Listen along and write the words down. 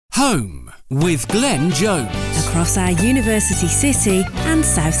Home with Glenn Jones. Across our university city and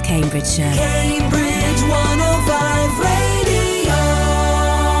South Cambridgeshire. Cambridge 105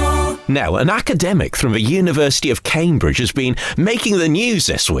 Radio. Now, an academic from the University of Cambridge has been making the news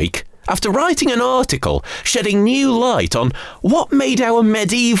this week after writing an article shedding new light on what made our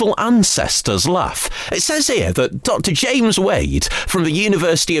medieval ancestors laugh. It says here that Dr. James Wade from the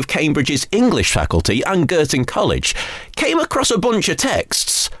University of Cambridge's English faculty and Girton College came across a bunch of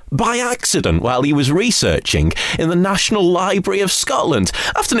texts by accident while he was researching in the National Library of Scotland.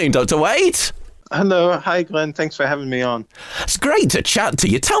 Afternoon, Dr. Wade. Hello. Hi, Glenn. Thanks for having me on. It's great to chat to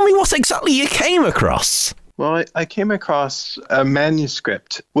you. Tell me what exactly you came across. Well, I came across a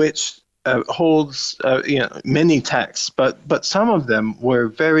manuscript which holds many texts, but some of them were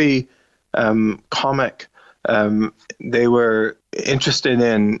very comic. They were interested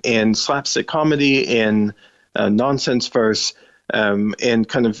in slapstick comedy, in nonsense verse, in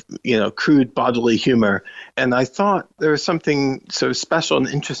kind of crude bodily humor. And I thought there was something sort of special and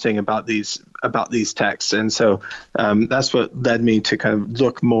interesting about these texts, and so that's what led me to kind of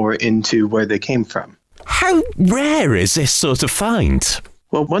look more into where they came from. How rare is this sort of find?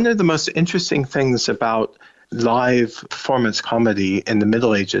 Well, one of the most interesting things about live performance comedy in the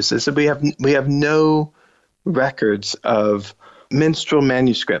Middle Ages is that we have no records of minstrel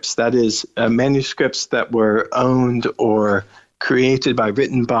manuscripts. That is, manuscripts that were owned or created by,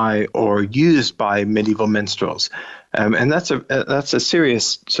 written by, or used by medieval minstrels. And that's a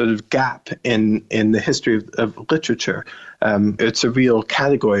serious sort of gap in the history of literature. It's a real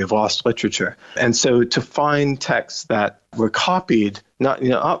category of lost literature. And so to find texts that were copied,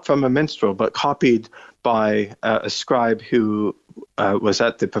 not from a minstrel, but copied by a scribe who was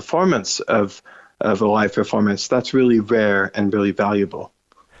at the performance of a live performance, that's really rare and really valuable.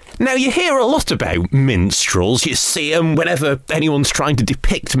 Now, you hear a lot about minstrels. You see them whenever anyone's trying to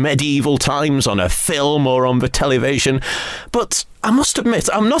depict medieval times on a film or on the television. But I must admit,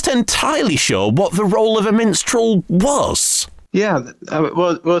 I'm not entirely sure what the role of a minstrel was. Yeah,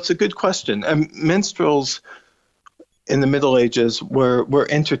 well, it's a good question. Minstrels in the Middle Ages were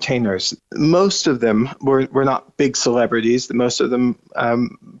entertainers. Most of them were not big celebrities. Most of them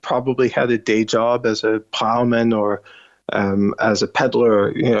probably had a day job as a plowman or as a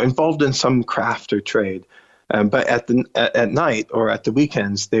peddler, involved in some craft or trade. But at night or at the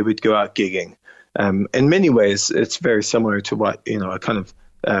weekends, they would go out gigging. In many ways, it's very similar to what a kind of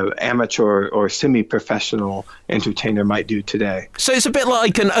amateur or semi-professional entertainer might do today. So it's a bit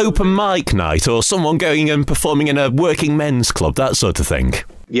like an open mic night, or someone going and performing in a working men's club, that sort of thing.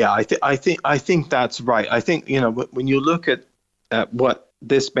 Yeah, I think that's right. I think when you look at what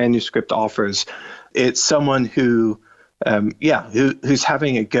this manuscript offers, it's someone who's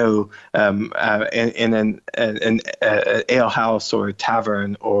having a go in an ale house or a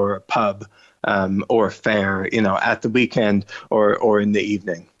tavern or a pub or a fair, at the weekend or in the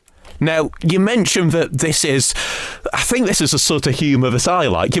evening. Now, you mentioned that I think this is a sort of humour that I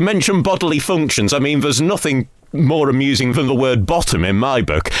like. You mentioned bodily functions. I mean, there's nothing more amusing than the word bottom in my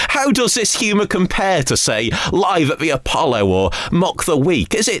book. How does this humour compare to, say, Live at the Apollo or Mock the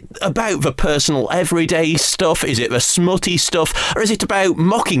Week? Is it about the personal everyday stuff? Is it the smutty stuff? Or is it about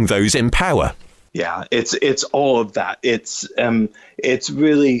mocking those in power? Yeah, it's all of that. It's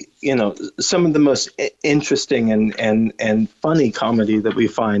really, some of the most interesting and funny comedy that we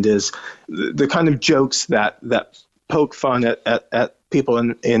find is the kind of jokes that poke fun at people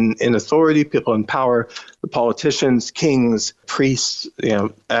in authority, people in power, the politicians, kings, priests,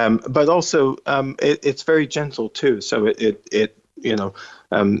 but also it's very gentle too. So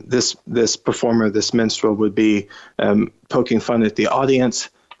this performer, this minstrel would be poking fun at the audience,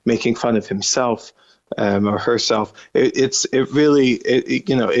 making fun of himself or herself. It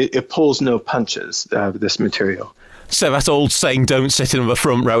pulls no punches, this material. So that old saying, don't sit in the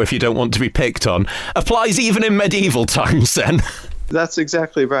front row if you don't want to be picked on, applies even in medieval times then? That's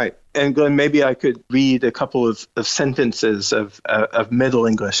exactly right. And Glenn, maybe I could read a couple of sentences of Middle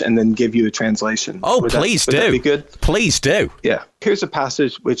English and then give you a translation. Oh, please do. Would that be good? Please do. Yeah. Here's a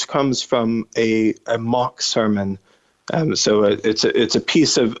passage which comes from a mock sermon. So it's a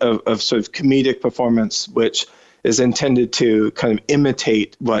piece of sort of comedic performance which is intended to kind of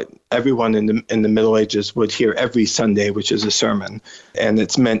imitate what everyone in the Middle Ages would hear every Sunday, which is a sermon, and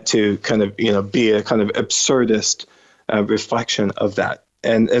it's meant to kind of be a kind of absurdist reflection of that.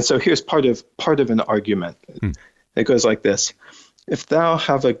 And so here's part of an argument. It goes like this: if thou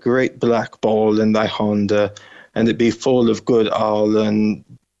have a great black ball in thy hand, and it be full of good ale, and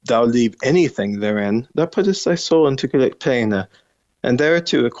thou leave anything therein, thou puttest thy soul into great pain, and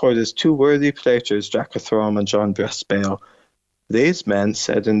thereto accordest two worthy platers, Jack Athrom and John Breastbale. These men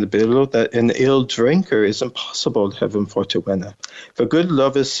said in the Bible that an ill drinker is impossible to have him for to winne. For good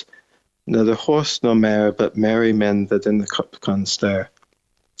love is neither horse nor mare, but merry men that in the cup can stare.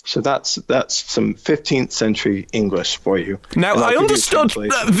 So that's some 15th century English for you. Now, I understood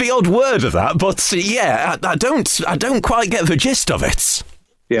the odd word of that, but yeah, I don't quite get the gist of it.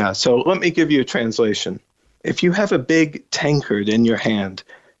 Yeah, so let me give you a translation. If you have a big tankard in your hand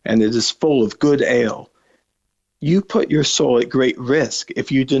and it is full of good ale, you put your soul at great risk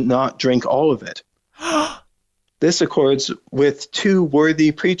if you do not drink all of it. This accords with two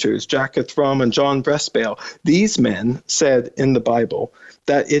worthy preachers, Jack Thrum and John Breastbale. These men said in the Bible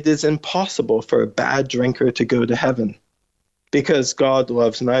that it is impossible for a bad drinker to go to heaven, because God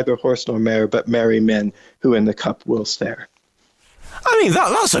loves neither horse nor mare, but merry men who in the cup will stare. I mean,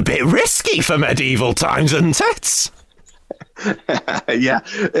 that's a bit risky for medieval times, isn't it? Yeah,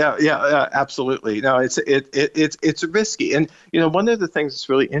 absolutely. No, it's risky, and one of the things that's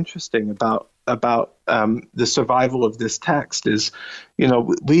really interesting about the survival of this text is,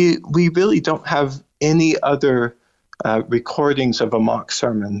 we really don't have any other recordings of a mock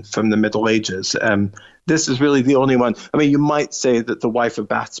sermon from the Middle Ages. This is really the only one. I mean, you might say that the Wife of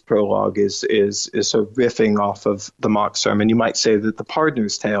Bath's prologue is sort of riffing off of the mock sermon. You might say that the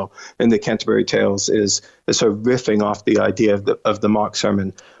Pardoner's Tale in the Canterbury Tales is sort of riffing off the idea of the mock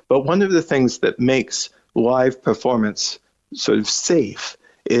sermon. But one of the things that makes live performance sort of safe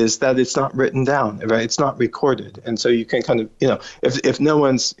is that it's not written down, right? It's not recorded. And so you can kind of, if no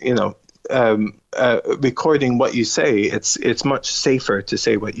one's, recording what you say, it's much safer to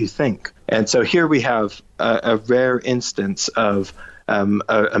say what you think. And so here we have a rare instance of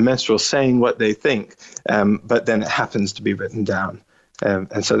a minstrel saying what they think, but then it happens to be written down.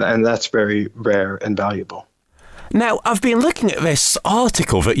 And that's very rare and valuable. Now, I've been looking at this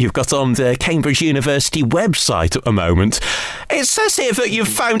article that you've got on the Cambridge University website at the moment. It says here that you've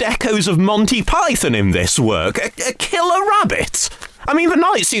found echoes of Monty Python in this work. A killer rabbit? I mean, the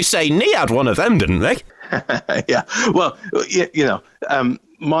Knights Who Say Ni had one of them, didn't they? Yeah. Well,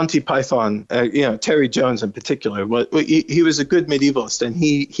 Monty Python, Terry Jones in particular, he was a good medievalist, and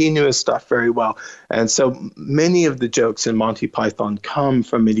he knew his stuff very well. And so many of the jokes in Monty Python come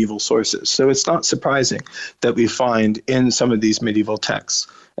from medieval sources. So it's not surprising that we find in some of these medieval texts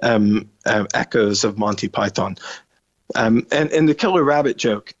echoes of Monty Python. And the killer rabbit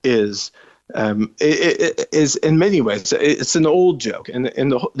joke is... it is in many ways it's an old joke, and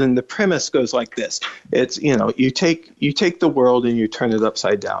the premise goes like this. It's you take the world and you turn it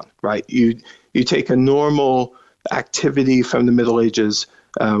upside down, right? You take a normal activity from the Middle Ages,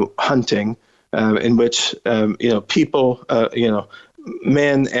 hunting, in which people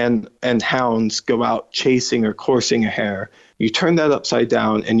men and hounds go out chasing or coursing a hare. You turn that upside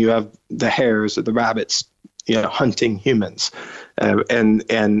down and you have the hares or the rabbits hunting humans. And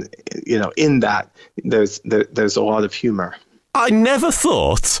in that, there's a lot of humor. I never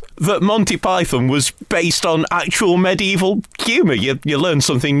thought that Monty Python was based on actual medieval humour. You learn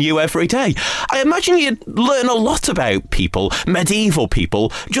something new every day. I imagine you'd learn a lot about people, medieval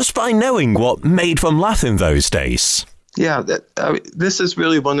people, just by knowing what made them laugh in those days. Yeah, this is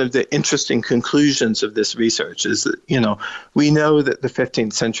really one of the interesting conclusions of this research, is that, we know that the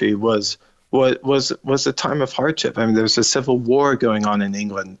 15th century was a time of hardship. I mean, there was a civil war going on in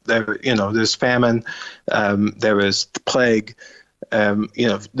England. There's famine. There was the plague.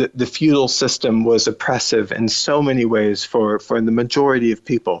 The feudal system was oppressive in so many ways for the majority of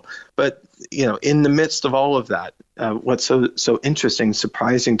people. But in the midst of all of that, what's so interesting,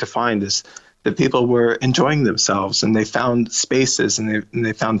 surprising to find is that people were enjoying themselves, and they found spaces and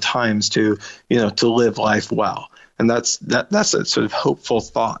they found times to live life well. And that's a sort of hopeful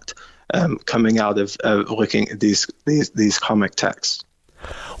thought. Coming out of looking at these comic texts.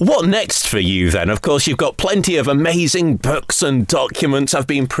 What next for you then? Of course, you've got plenty of amazing books and documents. I've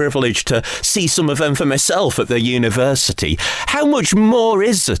been privileged to see some of them for myself at the university. How much more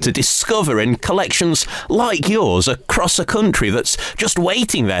is there to discover in collections like yours across a country that's just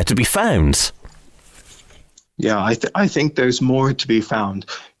waiting there to be found? Yeah, I think there's more to be found.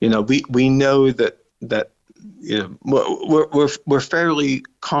 We know that. We're fairly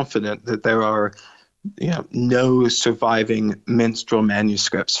confident that there are no surviving minstrel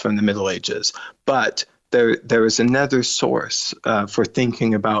manuscripts from the Middle Ages, but there is another source for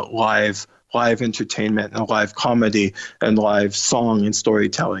thinking about live entertainment and live comedy and live song and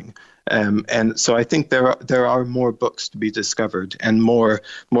storytelling. And so I think there are more books to be discovered and more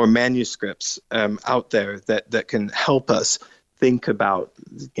manuscripts out there that can help us think about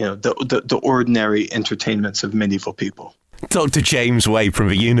the ordinary entertainments of medieval people. Dr. James Wade from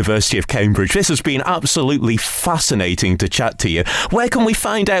the University of Cambridge. This has been absolutely fascinating to chat to you. Where can we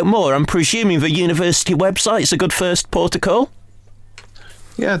find out more? I'm presuming the university website's a good first port of call?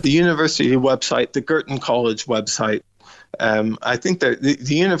 Yeah, the university website, the Girton College website. I think that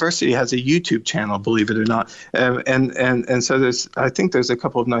the university has a YouTube channel, believe it or not, and so there's a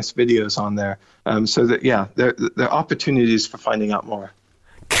couple of nice videos on there. So that there are opportunities for finding out more.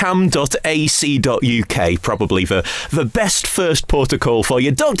 cam.ac.uk, probably the best first port of call for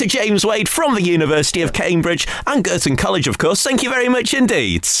you. Dr. James Wade from the University of Cambridge and Girton College, of course. Thank you very much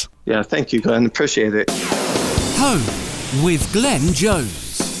indeed. Yeah, thank you, Glenn. Appreciate it. Home with Glenn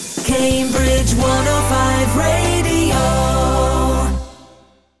Jones. Cambridge 105 Radio.